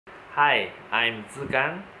Hi, I'm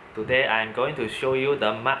Zigang. Today I'm going to show you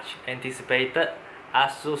the much anticipated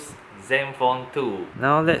Asus ZenFone 2.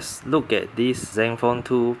 Now let's look at this ZenFone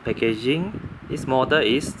 2 packaging. This model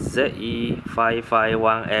is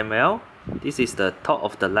ZE551ML. This is the top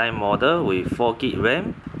of the line model with 4GB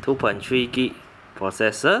RAM, 2.3GB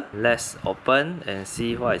processor. Let's open and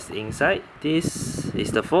see what is inside. This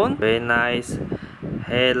is the phone. Very nice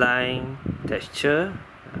hairline texture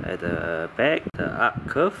at the back. The arc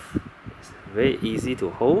curve is very easy to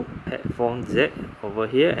hold. Headphone jack over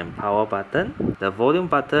here and power button. The volume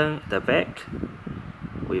button at the back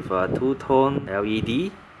with a two-tone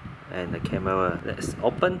LED and the camera. Let's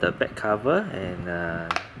open the back cover and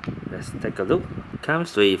let's take a look.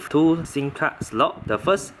 Comes with two SIM card slots. The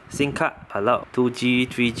first SIM card allows 2G,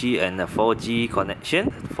 3G and 4G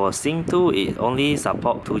connection. For SIM 2 it only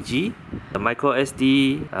supports 2G. The micro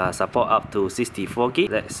SD support up to 64GB.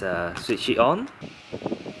 Let's switch it on.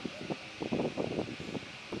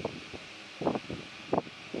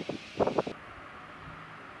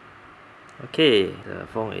 Okay, the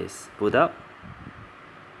phone is boot up.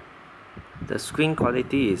 The screen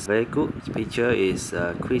quality is very good. Picture is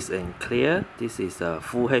crisp and clear. This is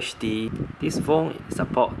Full HD. This phone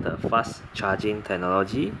supports the fast charging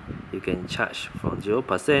technology. You can charge from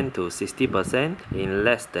 0% to 60% in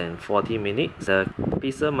less than 40 minutes. The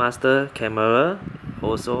Pixel Master camera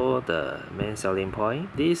also the main selling point.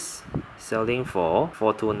 This selling for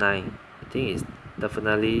 $429. I think it's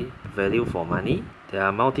definitely value for money. There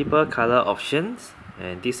are multiple color options.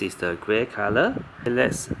 And this is the gray color.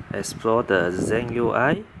 Let's explore the Zen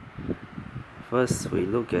UI. First, we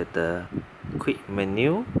look at the quick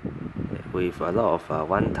menu with a lot of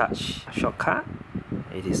one-touch shortcut.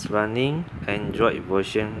 It is running Android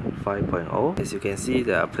version 5.0. As you can see,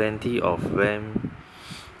 there are plenty of RAM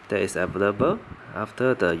that is available.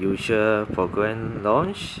 After the usual program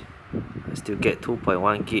launch, I still get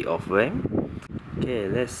 2.1GB of RAM. Okay,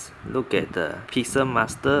 let's look at the Pixel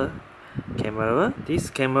Master camera. This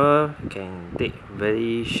camera can take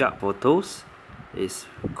very sharp photos. It's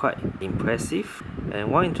quite impressive.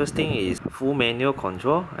 And one interesting is full manual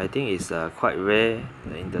control. I think it's quite rare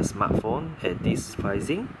in the smartphone at this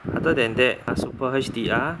pricing. Other than that, Super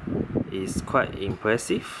HDR is quite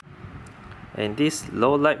impressive. And this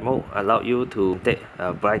low light mode allows you to take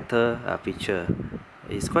a brighter picture.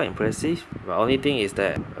 It's quite impressive. The only thing is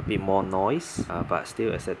that a bit more noise, but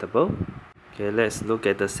still acceptable. Okay, let's look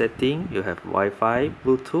at the setting. You have Wi-Fi,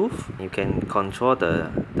 Bluetooth. You can control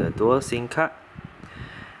the dual SIM card.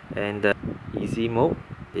 And the easy mode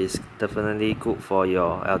is definitely good for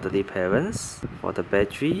your elderly parents. For the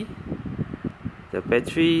battery,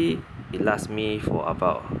 it lasts me for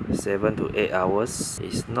about 7 to 8 hours.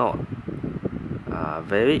 It's not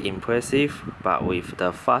very impressive, but with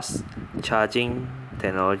the fast charging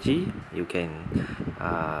technology, you can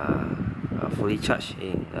fully charge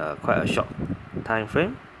in quite a short time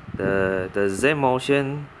frame. The Zen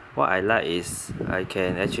Motion, what I like is I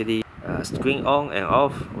can actually screen on and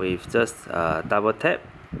off with just double tap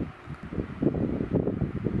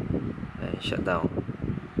and shut down.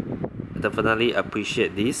 Definitely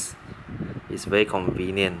appreciate this. It's very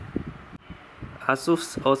convenient.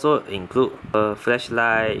 Asus also include a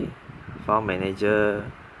flashlight, file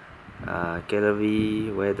manager, gallery,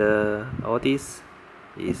 weather. All this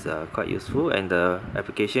is quite useful, and the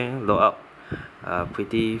application load up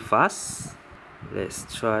pretty fast. Let's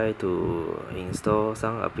try to install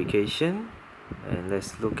some application, and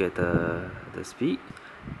let's look at the speed.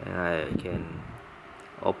 And I can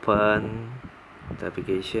open the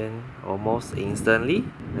application almost instantly.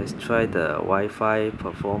 Let's try the Wi-Fi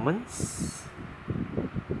performance.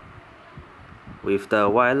 With the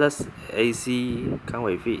wireless AC come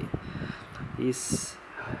with it, this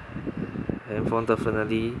handphone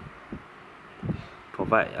definitely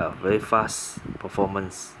provide a very fast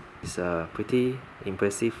performance. It's a pretty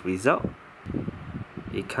impressive result.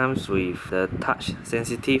 It comes with the touch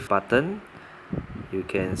sensitive button. You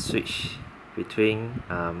can switch between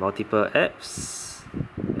multiple apps,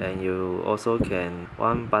 and you also can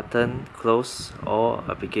one button close all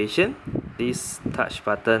application. This touch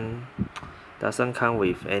button doesn't come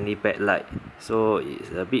with any backlight, so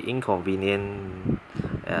it's a bit inconvenient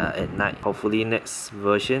at night. Hopefully next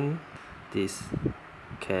version this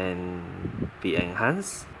can be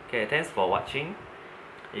enhanced. Okay, thanks for watching.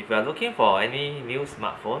 If you are looking for any new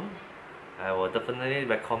smartphone, I will definitely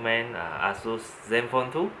recommend Asus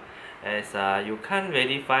ZenFone 2, as you can't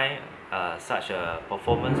really find such a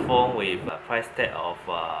performance phone with a price tag of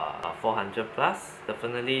 400 plus.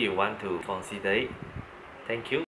 Definitely you want to consider it. Thank you.